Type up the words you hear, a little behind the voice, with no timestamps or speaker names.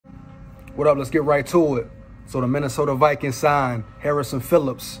What up? Let's get right to it. So the Minnesota Vikings signed Harrison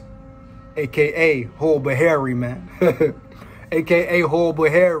Phillips, a.k.a. Horrible Harry, man. a.k.a. Horrible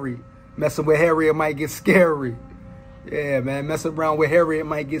Harry. Messing with Harry, it might get scary. Yeah, man. Messing around with Harry, it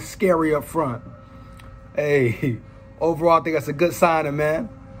might get scary up front. Hey, overall, I think that's a good signing, man.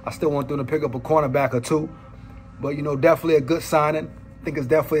 I still want them to pick up a cornerback or two. But, you know, definitely a good signing. I think it's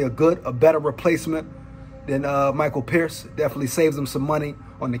definitely a better replacement than Michael Pierce. Definitely saves him some money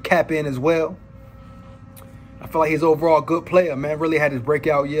on the cap end as well. I feel like he's overall a good player, man. Really had his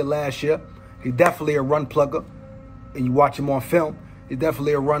breakout year last year. He's definitely a run plugger. And you watch him on film, he's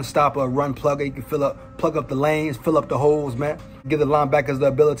definitely a run stopper, a run plugger. He can plug up the lanes, fill up the holes, man. Give the linebackers the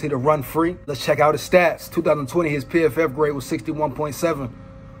ability to run free. Let's check out his stats. 2020, his PFF grade was 61.7.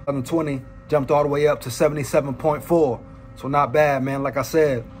 2020 jumped all the way up to 77.4. So not bad, man. Like I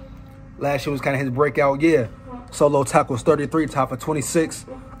said, last year was kind of his breakout year. Solo tackles 33, top for 26.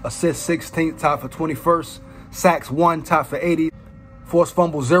 Assists 16, top for 21st. Sacks 1, top for 80. Forced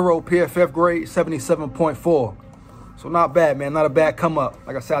fumble 0, PFF grade 77.4. So not bad, man. Not a bad come up.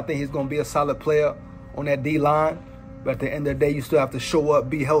 Like I said, I think he's going to be a solid player on that D-line. But at the end of the day, you still have to show up,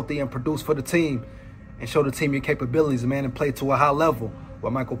 be healthy, and produce for the team. And show the team your capabilities, man, and play to a high level,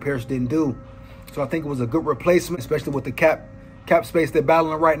 what Michael Pierce didn't do. So I think it was a good replacement, especially with the cap space they're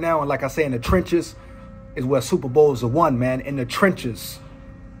battling right now. And like I say, in the trenches is where Super Bowls are won, man. In the trenches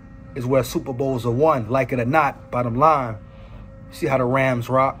is where Super Bowls are won, like it or not, bottom line. See how the Rams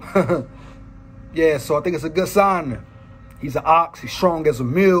rock. Yeah, so I think it's a good signing. He's an ox. He's strong as a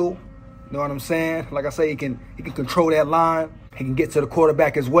mule. You know what I'm saying? Like I say, he can control that line. He can get to the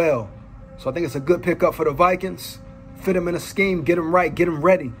quarterback as well. So I think it's a good pickup for the Vikings. Fit him in a scheme. Get him right. Get him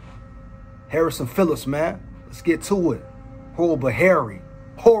ready. Harrison Phillips, man. Let's get to it. Horrible Harry.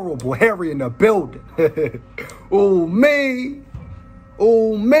 Horrible Harry in the building. Oh, me.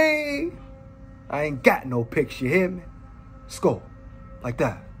 Oh, me. I ain't got no picture, you hear me? SKOL. Like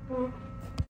that.